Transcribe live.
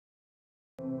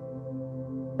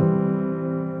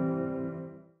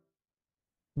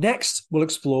Next, we'll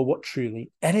explore what truly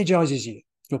energizes you,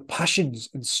 your passions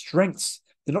and strengths.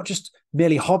 They're not just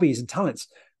merely hobbies and talents.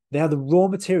 They are the raw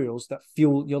materials that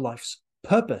fuel your life's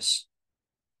purpose.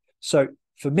 So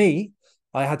for me,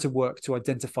 I had to work to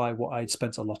identify what I'd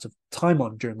spent a lot of time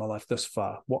on during my life thus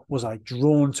far. What was I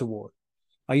drawn toward?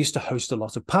 I used to host a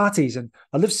lot of parties, and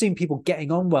I loved seeing people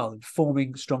getting on well and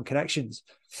forming strong connections.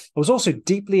 I was also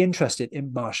deeply interested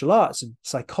in martial arts and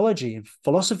psychology and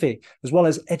philosophy, as well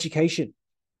as education.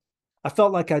 I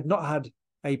felt like I'd not had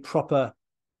a proper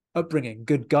upbringing,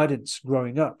 good guidance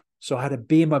growing up. So I had a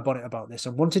bee in my bonnet about this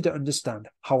and wanted to understand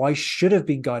how I should have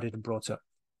been guided and brought up.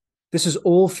 This is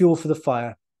all fuel for the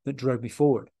fire that drove me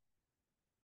forward.